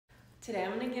Today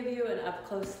I'm going to give you an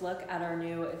up-close look at our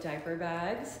new diaper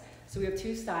bags. So we have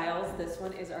two styles. This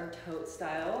one is our tote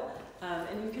style,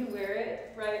 and you can wear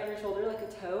it right on your shoulder like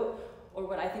a tote, or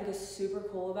what I think is super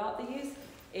cool about these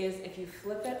is if you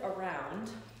flip it around,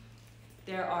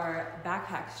 there are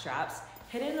backpack straps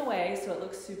hidden away so it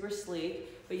looks super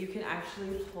sleek, but you can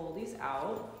actually pull these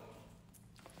out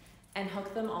and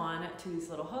hook them on to these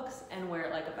little hooks and wear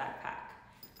it like a backpack.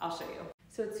 I'll show you.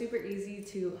 So it's super easy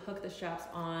to hook the straps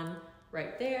on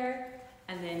right there,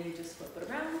 and then you just flip it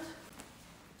around,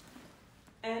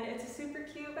 and it's a super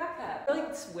cute backpack. I feel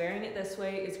like wearing it this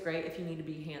way is great if you need to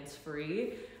be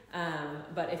hands-free,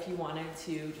 but if you wanted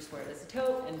to just wear it as a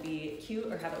tote and be cute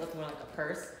or have it look more like a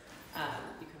purse,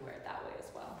 you can wear it that way as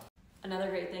well. Another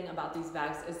great thing about these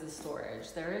bags is the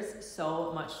storage. There is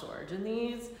so much storage in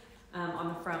these. On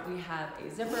the front we have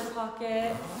a zipper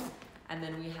pocket, and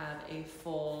then we have a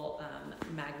full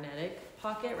magnetic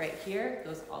pocket right here. It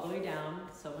goes all the way down,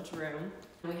 so much room.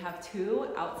 We have two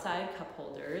outside cup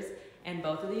holders, and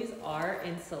both of these are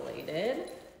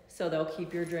insulated, so they'll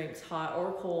keep your drinks hot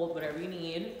or cold, whatever you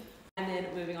need. And then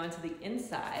moving on to the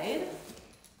inside,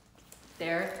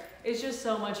 there is just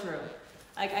so much room.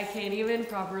 Like, I can't even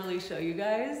properly show you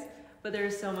guys, but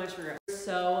there's so much room. There's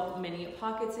so many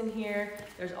pockets in here.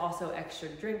 There's also extra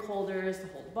drink holders to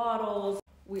hold bottles.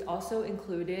 We also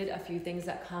included a few things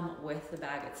that come with the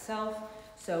bag itself.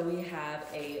 So we have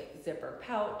a zipper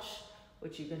pouch,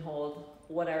 which you can hold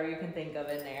whatever you can think of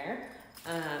in there.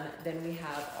 Then we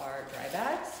have our dry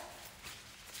bags.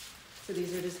 So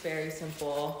these are just very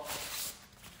simple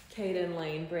Caden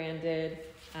Lane branded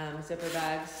zipper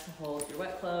bags to hold your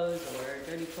wet clothes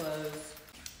or dirty clothes.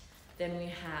 Then we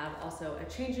have also a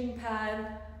changing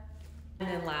pad. And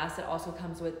then last, it also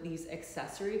comes with these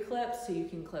accessory clips, so you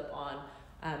can clip on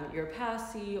your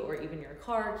passy or even your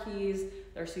car keys.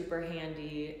 They're super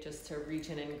handy just to reach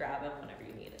in and grab them whenever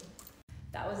you need them.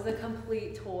 That was the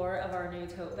complete tour of our new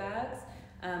tote bags.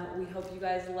 We hope you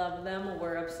guys love them.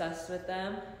 We're obsessed with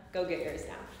them. Go get yours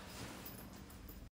now.